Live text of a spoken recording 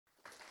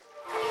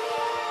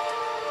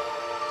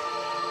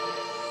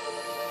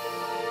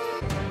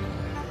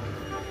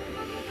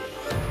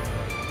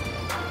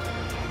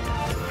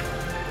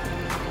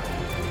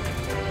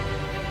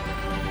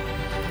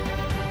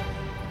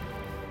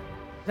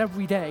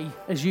Every day,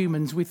 as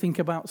humans, we think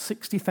about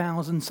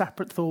 60,000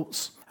 separate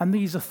thoughts. And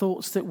these are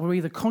thoughts that we're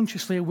either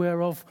consciously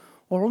aware of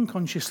or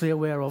unconsciously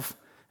aware of.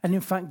 And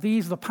in fact,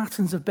 these are the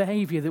patterns of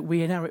behaviour that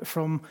we inherit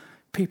from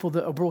people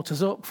that have brought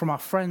us up, from our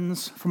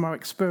friends, from our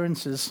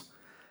experiences.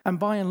 And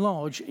by and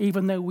large,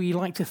 even though we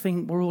like to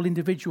think we're all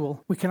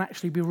individual, we can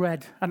actually be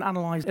read and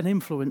analysed and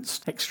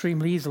influenced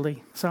extremely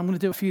easily. So I'm going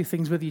to do a few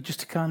things with you just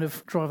to kind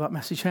of drive that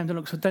message home. Don't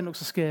look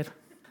so scared.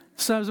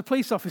 So as a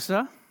police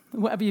officer,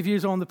 whatever your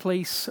views are on the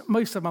police,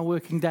 most of my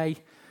working day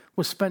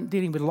was spent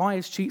dealing with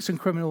liars, cheats and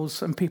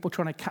criminals and people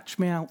trying to catch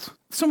me out.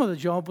 Some of the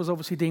job was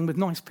obviously dealing with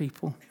nice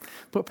people,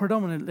 but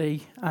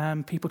predominantly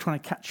people trying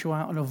to catch you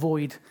out and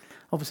avoid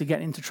obviously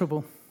getting into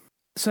trouble.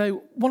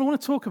 So what I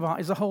want to talk about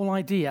is the whole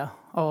idea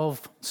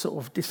of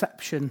sort of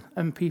deception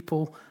and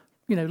people,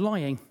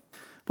 lying.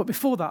 But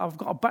before that, I've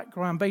got a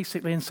background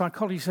basically in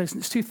psychology. So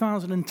since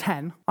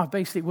 2010, I've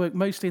basically worked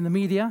mostly in the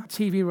media,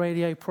 TV,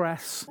 radio,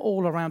 press,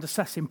 all around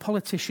assessing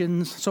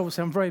politicians. So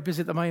obviously I'm very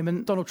busy at the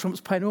moment. Donald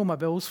Trump's paying all my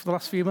bills for the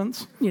last few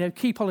months.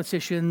 Key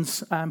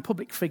politicians,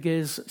 public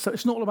figures. So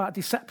it's not all about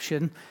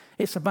deception.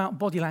 It's about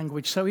body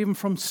language. So even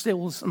from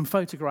stills and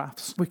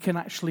photographs, we can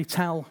actually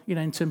tell,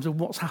 in terms of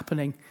what's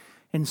happening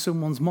in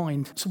someone's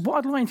mind. So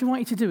what I'd like to invite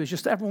you to do is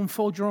just everyone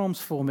fold your arms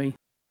for me.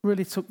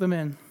 Really tuck them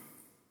in.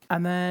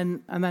 And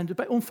then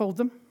unfold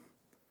them,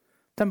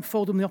 then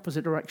fold them the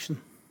opposite direction.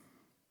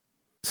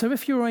 So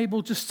if you're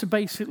able just to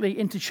basically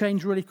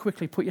interchange really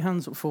quickly, put your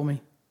hands up for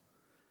me.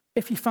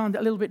 If you find it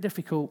a little bit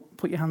difficult,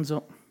 put your hands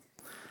up.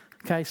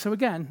 Okay, so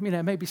again,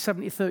 maybe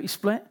 70-30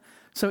 split.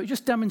 So it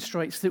just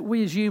demonstrates that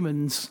we as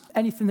humans,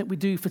 anything that we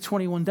do for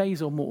 21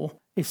 days or more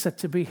is said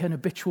to be an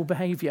habitual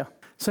behaviour.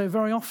 So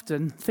very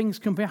often, things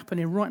can be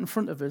happening right in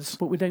front of us,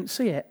 but we don't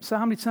see it. So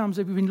how many times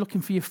have you been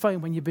looking for your phone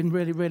when you've been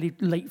really, really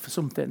late for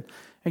something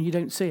and you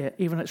don't see it,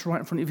 even though it's right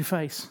in front of your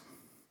face?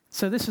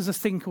 So this is a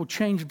thing called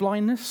change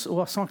blindness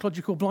or a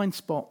psychological blind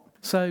spot.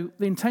 So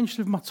the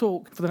intention of my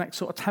talk for the next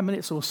sort of 10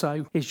 minutes or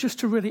so is just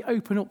to really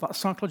open up that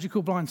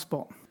psychological blind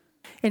spot.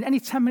 In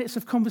any 10 minutes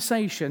of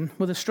conversation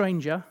with a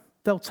stranger,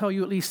 they'll tell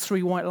you at least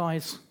 3 white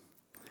lies.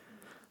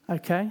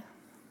 Okay?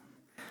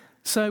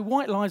 So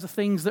white lies are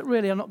things that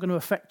really are not going to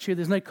affect you.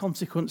 There's no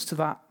consequence to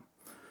that.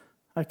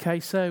 Okay,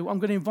 so I'm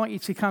going to invite you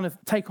to kind of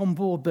take on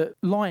board that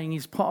lying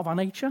is part of our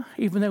nature.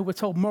 Even though we're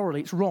told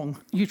morally it's wrong,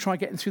 you try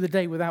getting through the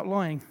day without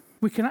lying.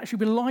 We can actually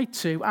be lied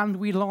to, and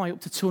we lie up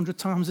to 200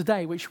 times a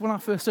day, which when I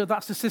first heard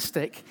that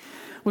statistic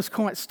was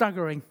quite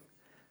staggering.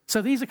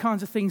 So these are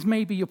kinds of things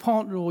maybe your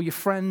partner or your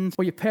friend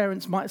or your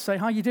parents might say,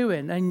 how you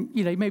doing? And,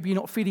 maybe you're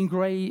not feeling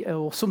great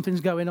or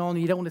something's going on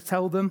and you don't want to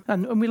tell them.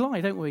 And we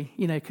lie, don't we?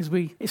 Because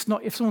it's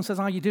not, if someone says,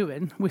 how you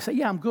doing? We say,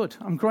 yeah, I'm good,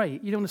 I'm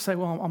great. You don't want to say,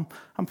 well,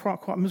 I'm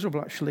quite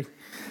miserable, actually.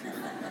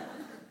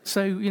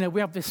 So,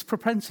 we have this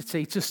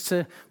propensity just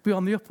to be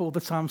on the up all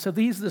the time. So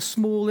these are the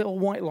small little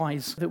white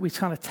lies that we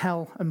kind of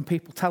tell and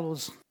people tell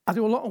us. I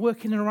do a lot of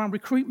work in and around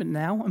recruitment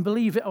now, and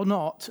believe it or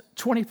not,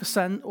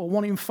 20% or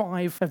 1 in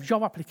 5 of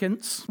job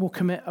applicants will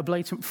commit a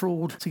blatant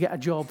fraud to get a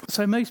job.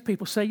 So most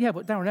people say, yeah,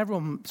 but Darren,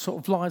 everyone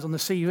sort of lies on the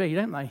CV,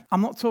 don't they? I'm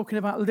not talking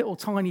about little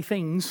tiny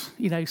things,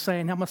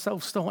 saying I'm a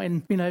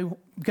self-starting,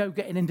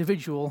 go-getting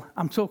individual.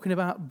 I'm talking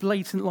about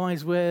blatant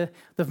lies where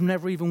they've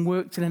never even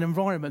worked in an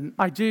environment.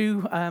 I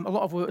do a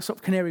lot of work at sort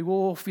of Canary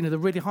Wharf, the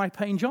really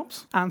high-paying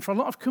jobs. And for a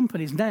lot of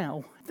companies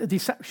now, the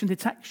deception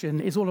detection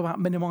is all about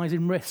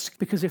minimising risk,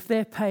 because if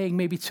they're paying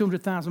maybe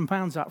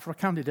 £200,000 out for a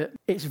candidate,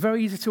 it's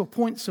very easy to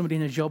appoint somebody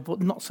in a job,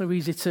 but not so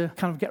easy to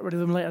kind of get rid of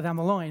them later down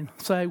the line.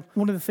 So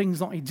one of the things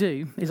that I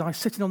do is I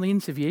sit in on the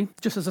interview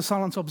just as a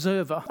silent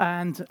observer,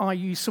 and I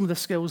use some of the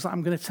skills that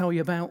I'm going to tell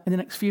you about in the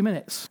next few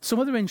minutes. Some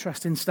other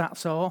interesting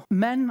stats are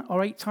men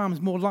are 8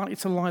 times more likely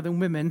to lie than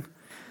women.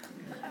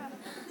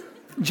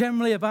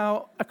 Generally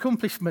about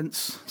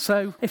accomplishments.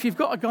 So if you've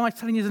got a guy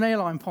telling you he's an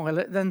airline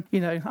pilot, then,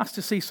 has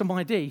to see some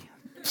ID.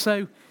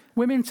 So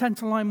women tend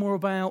to lie more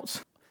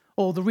about,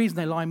 or the reason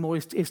they lie more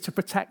is to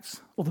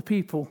protect other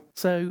people.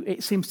 So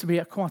it seems to be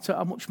quite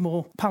a much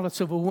more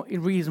palatable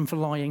reason for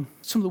lying.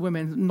 Some of the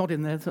women nod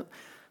in there, so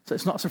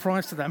it's not a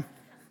surprise to them.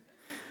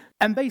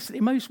 And basically,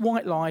 most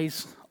white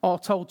lies are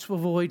told to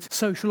avoid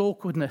social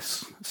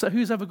awkwardness. So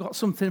who's ever got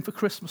something for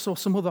Christmas or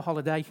some other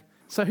holiday?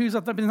 So who's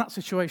ever been in that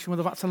situation where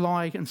they've had to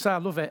lie and say, I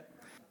love it?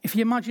 If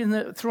you imagine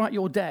that throughout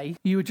your day,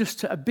 you were just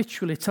to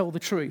habitually tell the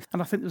truth.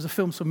 And I think there was a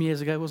film some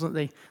years ago, wasn't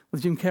there,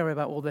 with Jim Carrey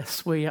about all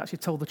this, where he actually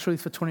told the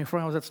truth for 24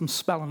 hours, had some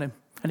spell on him,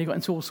 and he got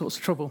into all sorts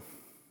of trouble.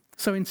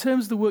 So in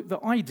terms of the work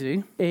that I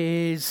do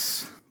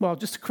is, well,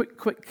 just a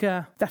quick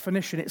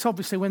definition. It's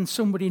obviously when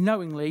somebody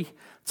knowingly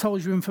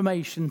tells you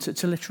information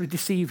to literally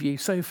deceive you.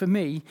 So for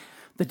me,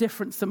 the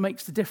difference that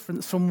makes the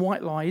difference from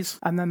white lies,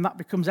 and then that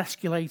becomes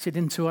escalated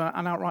into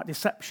an outright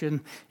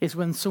deception, is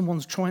when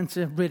someone's trying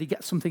to really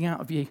get something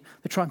out of you.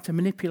 They're trying to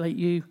manipulate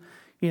you.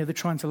 They're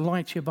trying to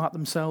lie to you about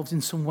themselves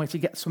in some way to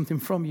get something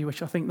from you,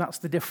 which I think that's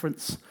the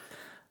difference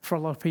for a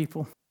lot of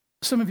people.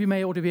 Some of you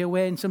may already be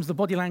aware in terms of the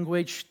body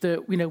language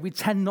that, we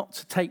tend not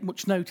to take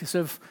much notice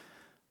of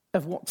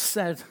what's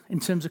said in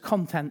terms of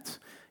content.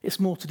 It's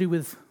more to do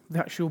with the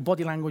actual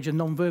body language and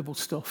non-verbal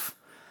stuff.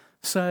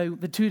 So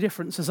the two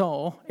differences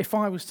are, if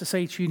I was to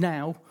say to you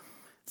now,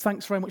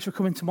 thanks very much for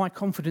coming to my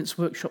confidence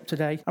workshop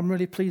today. I'm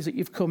really pleased that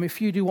you've come.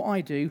 If you do what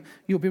I do,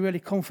 you'll be really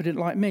confident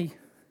like me.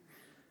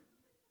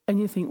 And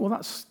you think, well,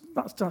 that's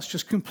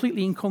just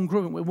completely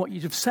incongruent with what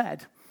you'd have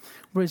said.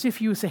 Whereas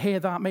if you were to hear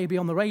that maybe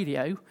on the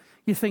radio,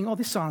 you think, oh,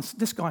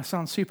 this guy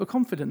sounds super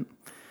confident.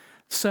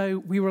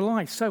 So we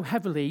rely so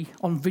heavily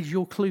on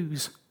visual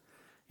clues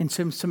in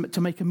terms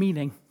to make a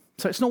meaning.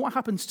 So it's not what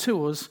happens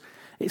to us,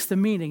 it's the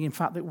meaning, in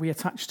fact, that we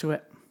attach to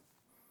it.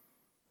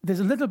 There's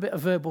a little bit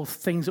of verbal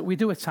things that we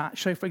do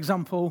attach. So, for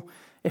example,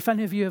 if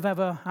any of you have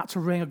ever had to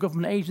ring a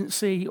government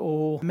agency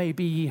or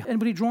maybe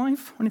anybody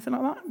drive, anything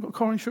like that, got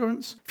car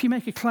insurance, if you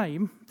make a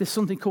claim, there's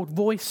something called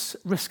voice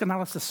risk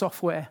analysis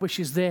software, which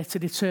is there to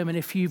determine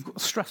if you've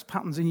got stress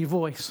patterns in your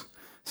voice.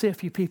 See a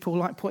few people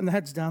like putting their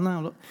heads down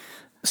now, look.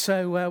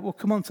 So we'll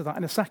come on to that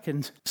in a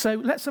second. So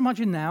let's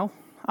imagine now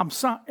I'm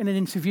sat in an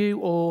interview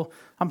or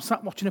I'm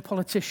sat watching a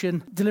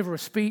politician deliver a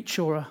speech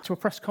or to a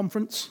press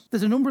conference.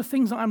 There's a number of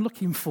things that I'm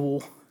looking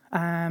for.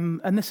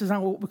 And this is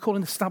how what we call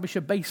an establish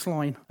a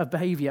baseline of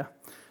behaviour.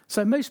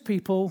 So most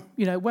people,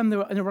 when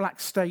they're in a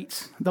relaxed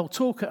state, they'll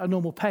talk at a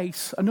normal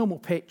pace, a normal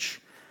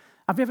pitch.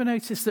 Have you ever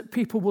noticed that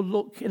people will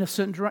look in a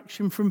certain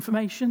direction for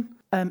information?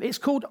 It's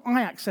called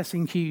eye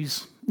accessing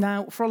cues.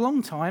 Now, for a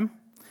long time,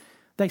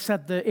 they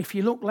said that if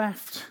you look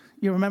left,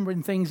 you're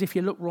remembering things. If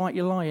you look right,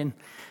 you're lying.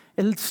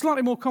 It's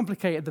slightly more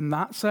complicated than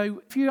that.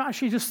 So if you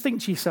actually just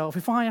think to yourself,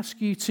 if I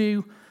ask you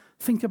to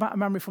think about a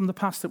memory from the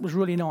past that was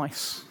really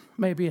nice,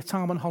 maybe a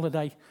time on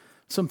holiday,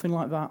 something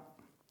like that.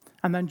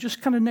 And then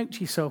just kind of note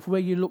to yourself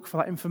where you look for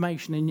that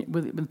information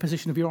with the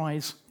position of your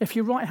eyes. If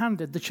you're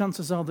right-handed, the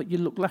chances are that you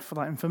look left for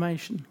that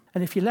information.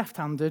 And if you're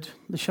left-handed,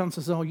 the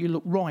chances are you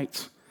look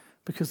right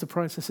because the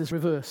process is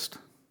reversed.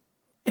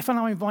 If I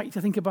now invite you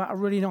to think about a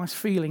really nice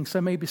feeling,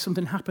 so maybe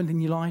something happened in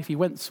your life, you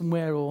went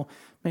somewhere, or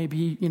maybe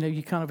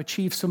you kind of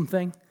achieved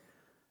something,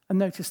 and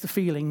notice the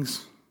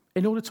feelings.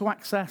 In order to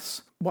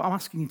access what I'm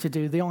asking you to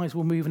do, the eyes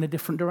will move in a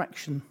different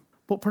direction.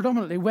 But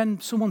predominantly, when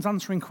someone's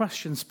answering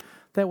questions,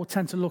 they will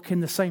tend to look in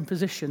the same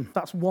position.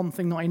 That's one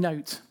thing that I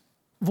note.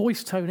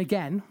 Voice tone,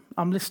 again,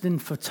 I'm listening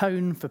for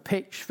tone, for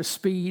pitch, for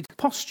speed.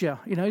 Posture,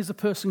 is the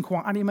person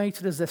quite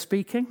animated as they're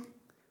speaking?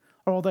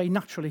 Or are they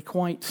naturally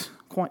quite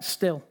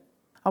still?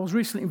 I was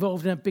recently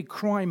involved in a big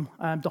crime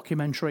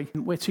documentary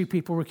where two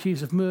people were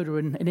accused of murder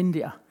in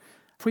India.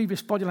 A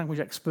previous body language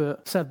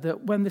expert said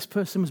that when this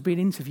person was being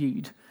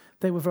interviewed,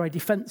 they were very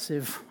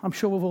defensive. I'm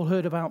sure we've all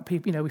heard about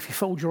people, if you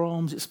fold your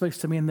arms, it's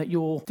supposed to mean that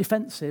you're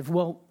defensive.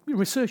 Well,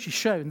 research has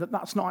shown that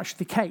that's not actually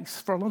the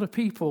case. For a lot of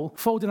people,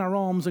 folding our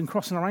arms and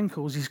crossing our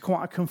ankles is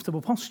quite a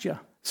comfortable posture.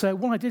 So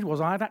what I did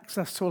was I had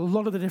access to a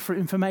lot of the different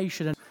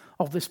information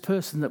of this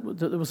person that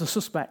there was a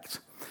suspect.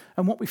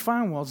 And what we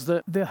found was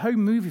that the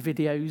home movie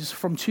videos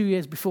from 2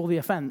 years before the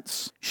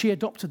offence, she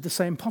adopted the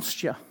same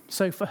posture.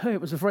 So for her,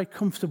 it was a very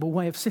comfortable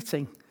way of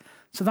sitting.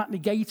 So that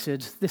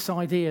negated this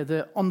idea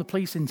that on the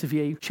police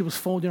interview, she was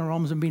folding her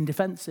arms and being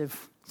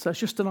defensive. So it's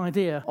just an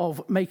idea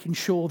of making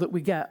sure that we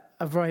get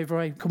a very,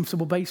 very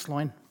comfortable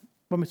baseline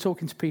when we're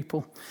talking to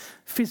people.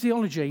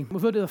 Physiology.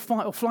 We've heard of the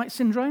fight or flight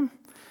syndrome.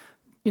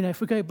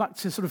 If we go back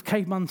to sort of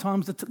caveman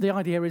times, the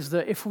idea is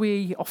that if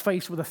we are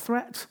faced with a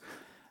threat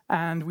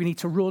and we need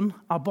to run,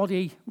 our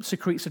body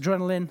secretes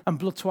adrenaline and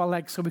blood to our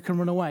legs so we can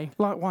run away.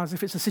 Likewise,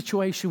 if it's a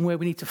situation where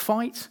we need to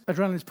fight,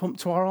 adrenaline is pumped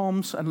to our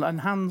arms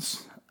and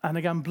hands, and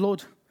again,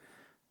 blood,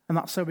 and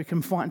that's so we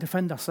can fight and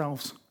defend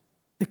ourselves.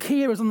 The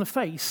key areas on the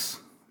face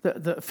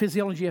that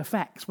physiology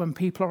affects when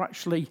people are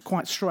actually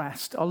quite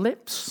stressed are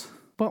lips,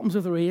 bottoms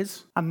of their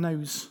ears, and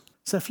nose.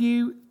 So if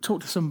you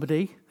talk to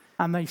somebody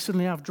and they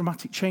suddenly have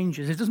dramatic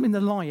changes, it doesn't mean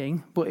they're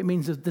lying, but it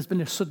means that there's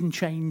been a sudden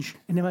change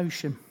in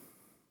emotion.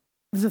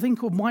 There's a thing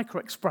called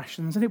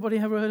micro-expressions. Anybody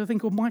ever heard of a thing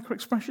called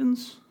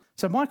micro-expressions?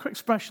 So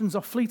micro-expressions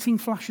are fleeting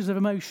flashes of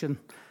emotion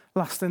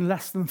lasting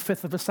less than a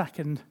fifth of a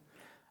second.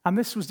 And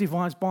this was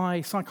devised by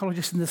a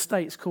psychologist in the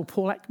States called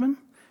Paul Ekman.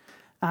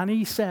 And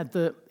he said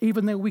that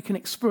even though we can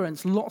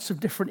experience lots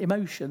of different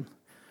emotion,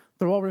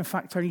 there are in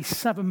fact only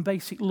 7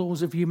 basic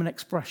laws of human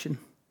expression.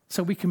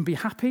 So we can be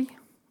happy,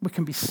 we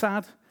can be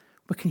sad,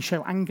 we can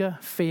show anger,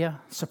 fear,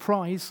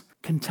 surprise,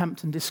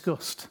 contempt and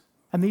disgust.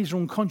 And these are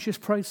unconscious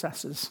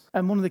processes.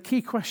 And one of the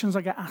key questions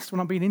I get asked when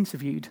I'm being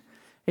interviewed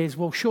is,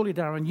 well, surely,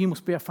 Darren, you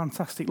must be a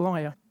fantastic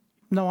liar.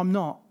 No, I'm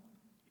not.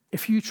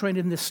 If you train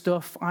in this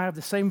stuff, I have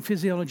the same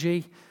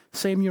physiology,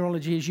 same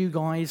neurology as you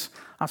guys,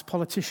 as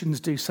politicians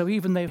do. So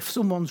even though if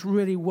someone's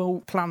really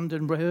well planned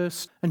and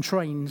rehearsed and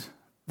trained,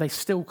 they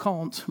still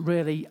can't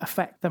really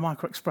affect their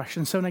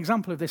micro-expression. So an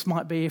example of this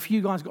might be if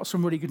you guys got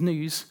some really good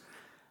news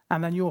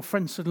and then your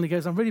friend suddenly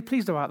goes, I'm really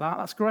pleased about that,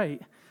 that's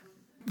great.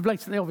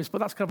 Blatantly obvious, but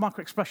that's kind of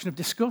micro-expression of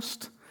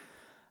disgust.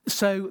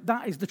 So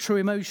that is the true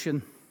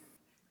emotion.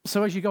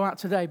 So as you go out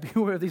today, be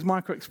aware of these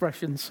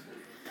micro-expressions.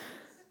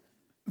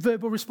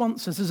 Verbal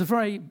responses. There's a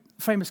very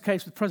famous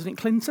case with President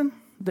Clinton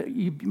that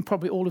you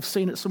probably all have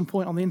seen at some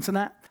point on the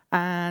internet.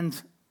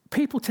 And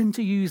People tend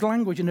to use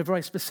language in a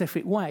very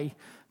specific way.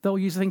 They'll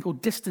use a thing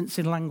called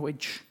distancing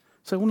language.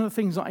 So one of the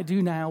things that I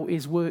do now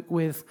is work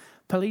with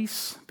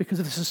police,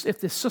 because if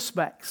there's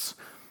suspects,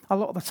 a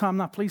lot of the time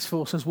our police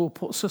forces will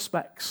put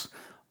suspects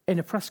in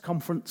a press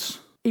conference,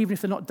 even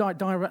if they're not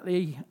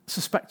directly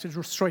suspected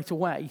straight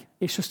away.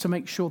 It's just to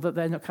make sure that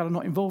they're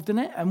not involved in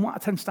it. And what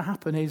tends to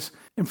happen is,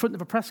 in front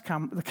of a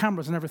the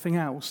cameras and everything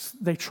else,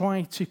 they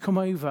try to come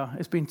over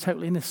as being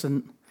totally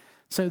innocent.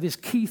 So there's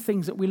key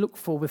things that we look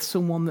for with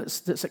someone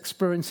that's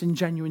experiencing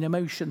genuine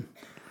emotion.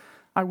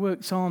 I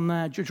worked on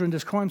Judge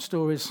Rinder's crime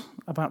stories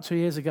about 2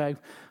 years ago,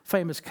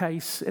 famous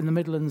case in the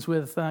Midlands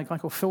with a guy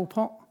called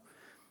Philpott,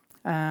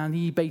 and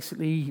he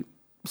basically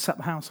set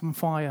the house on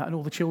fire and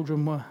all the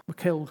children were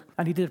killed.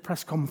 And he did a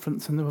press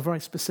conference, and there were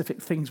very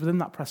specific things within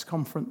that press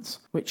conference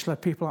which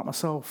led people like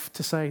myself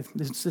to say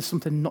there's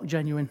something not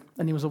genuine,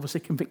 and he was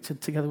obviously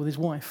convicted together with his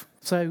wife.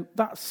 So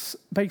that's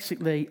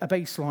basically a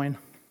baseline.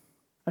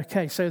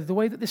 Okay, so the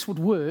way that this would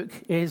work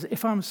is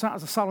if I'm sat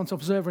as a silent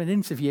observer in an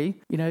interview,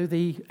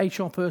 the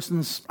HR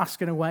person's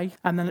asking away,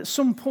 and then at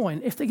some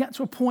point, if they get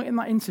to a point in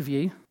that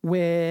interview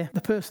where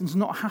the person's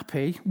not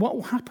happy, what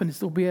will happen is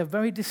there'll be a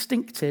very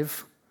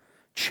distinctive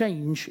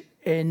change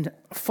in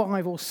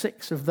 5 or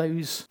 6 of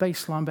those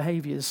baseline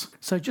behaviours.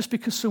 So just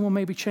because someone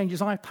maybe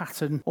changes eye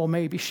pattern or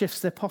maybe shifts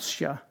their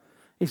posture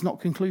is not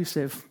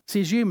conclusive.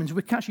 See, as humans,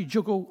 we can actually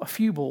juggle a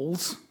few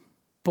balls,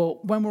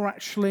 but when we're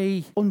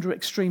actually under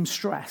extreme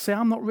stress,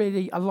 I'm not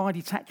really a lie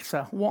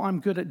detector. What I'm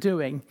good at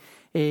doing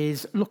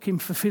is looking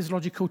for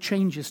physiological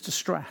changes to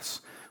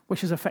stress,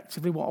 which is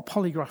effectively what a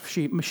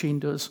polygraph machine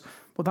does,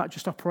 but that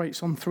just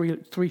operates on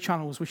three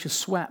channels, which is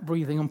sweat,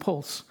 breathing, and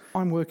pulse.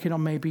 I'm working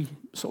on maybe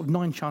sort of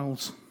 9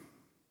 channels.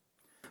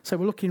 So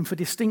we're looking for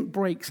distinct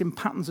breaks in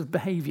patterns of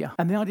behaviour.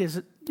 And the idea is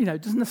that,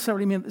 it doesn't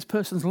necessarily mean that this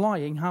person's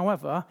lying.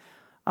 However,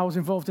 I was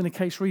involved in a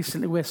case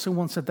recently where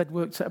someone said they'd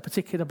worked at a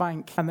particular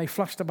bank and they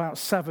flashed about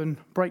 7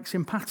 breaks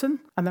in pattern.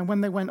 And then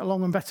when they went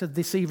along and vetted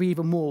this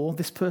even more,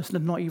 this person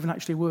had not even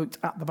actually worked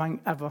at the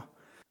bank ever.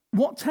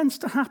 What tends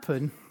to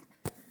happen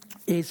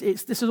is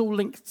this is all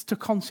linked to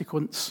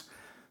consequence.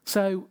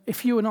 So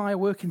if you and I are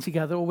working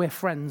together or we're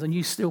friends and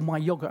you steal my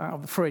yoghurt out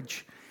of the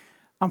fridge,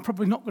 I'm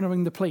probably not going to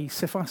ring the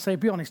police if I say,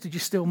 be honest, did you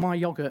steal my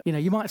yoghurt?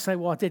 You might say,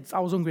 well, I did. I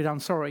was hungry, Dan,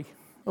 sorry.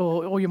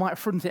 Or you might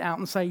front it out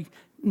and say,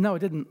 no, I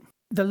didn't.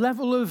 The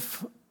level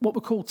of what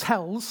we call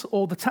tells,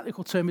 or the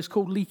technical term is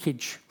called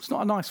leakage. It's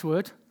not a nice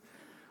word,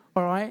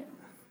 all right?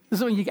 This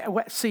is when you get a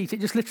wet seat.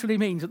 It just literally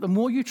means that the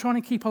more you're trying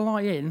to keep a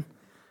lie in,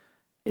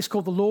 it's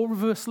called the law of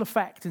reversal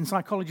effect in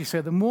psychology.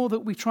 So the more that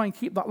we try and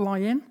keep that lie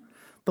in,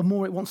 the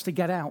more it wants to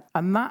get out.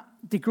 And that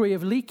degree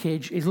of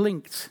leakage is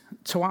linked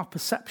to our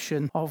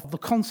perception of the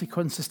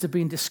consequences to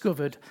being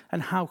discovered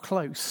and how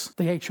close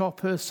the HR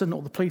person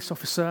or the police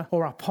officer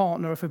or our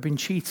partner, if we've been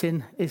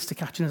cheating, is to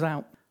catching us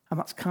out. And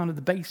that's kind of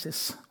the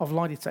basis of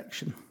lie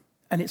detection.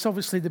 And it's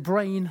obviously the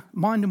brain,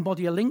 mind and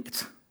body are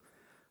linked.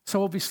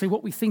 So obviously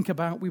what we think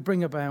about, we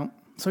bring about.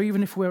 So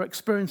even if we're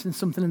experiencing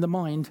something in the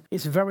mind,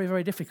 it's very,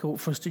 very difficult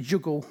for us to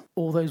juggle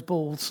all those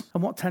balls.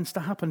 And what tends to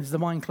happen is the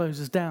mind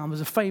closes down.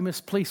 There's a famous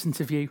police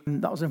interview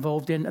that I was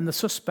involved in, and the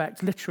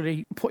suspect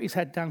literally put his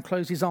head down,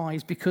 closed his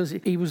eyes, because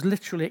he was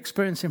literally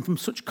experiencing from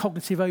such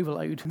cognitive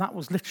overload. And that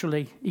was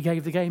literally, he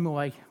gave the game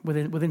away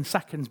within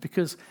seconds,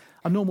 because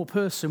a normal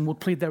person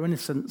would plead their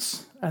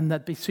innocence and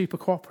they'd be super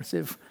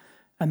cooperative,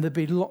 and there'd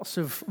be lots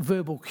of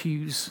verbal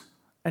cues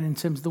and in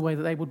terms of the way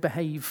that they would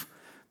behave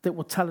that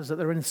would tell us that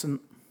they're innocent.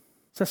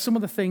 So some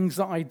of the things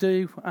that I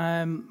do,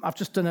 I've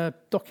just done a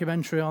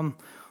documentary on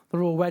the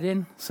royal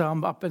wedding. So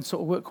I've been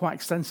sort of worked quite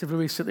extensively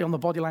recently on the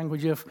body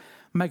language of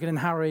Meghan and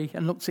Harry,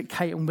 and looked at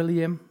Kate and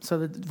William. So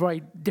they're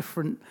very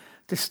different,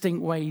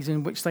 distinct ways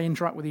in which they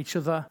interact with each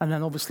other. And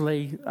then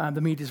obviously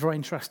the media is very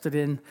interested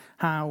in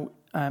how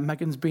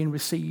Meghan's being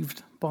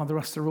received by the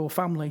rest of the royal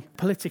family.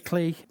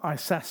 Politically, I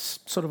assess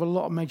sort of a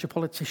lot of major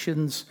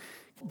politicians.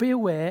 Be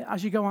aware,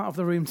 as you go out of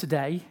the room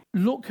today,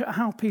 look at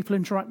how people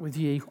interact with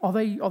you. Are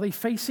they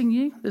facing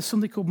you? There's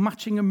something called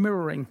matching and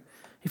mirroring.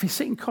 If you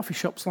sit in coffee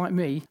shops like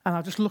me, and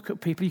I just look at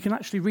people, you can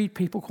actually read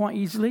people quite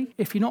easily.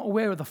 If you're not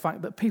aware of the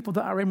fact that people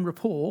that are in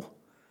rapport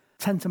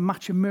tend to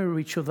match and mirror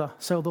each other,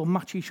 so they'll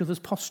match each other's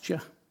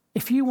posture.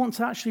 If you want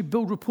to actually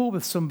build rapport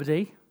with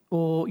somebody,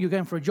 or you're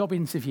going for a job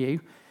interview,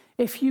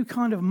 if you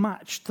kind of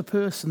match the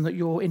person that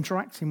you're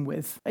interacting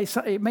with,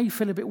 it may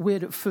feel a bit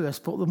weird at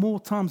first, but the more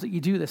times that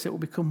you do this, it will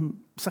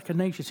become second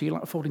nature to you,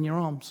 like folding your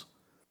arms.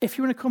 If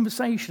you're in a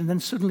conversation, then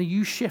suddenly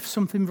you shift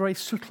something very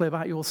subtly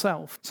about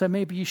yourself. So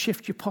maybe you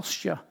shift your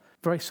posture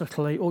very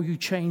subtly, or you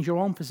change your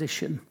arm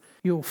position.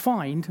 You'll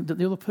find that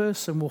the other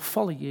person will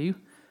follow you,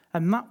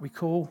 and that we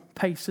call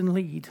pace and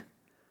lead.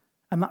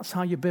 And that's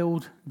how you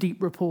build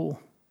deep rapport.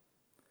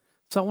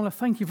 So I want to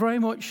thank you very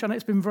much, and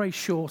it's been very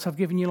short. I've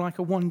given you like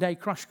a one-day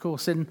crash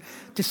course in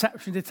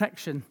deception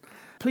detection.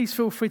 Please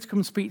feel free to come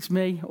and speak to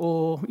me,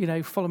 or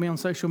follow me on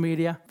social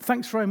media.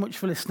 Thanks very much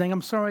for listening.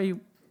 I'm sorry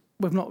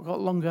we've not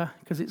got longer,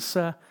 because it's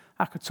I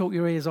could talk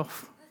your ears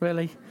off,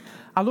 really.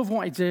 I love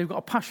what I do, I've got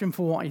a passion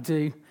for what I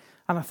do,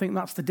 and I think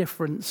that's the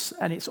difference.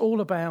 And it's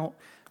all about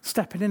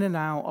stepping in and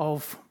out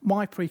of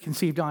my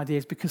preconceived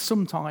ideas, because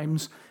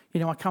sometimes,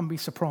 I can be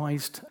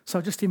surprised. So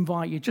I just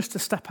invite you just to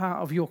step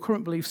out of your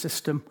current belief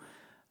system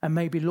and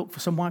maybe look for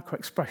some micro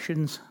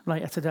expressions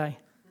later today.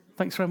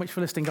 Thanks very much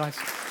for listening, guys.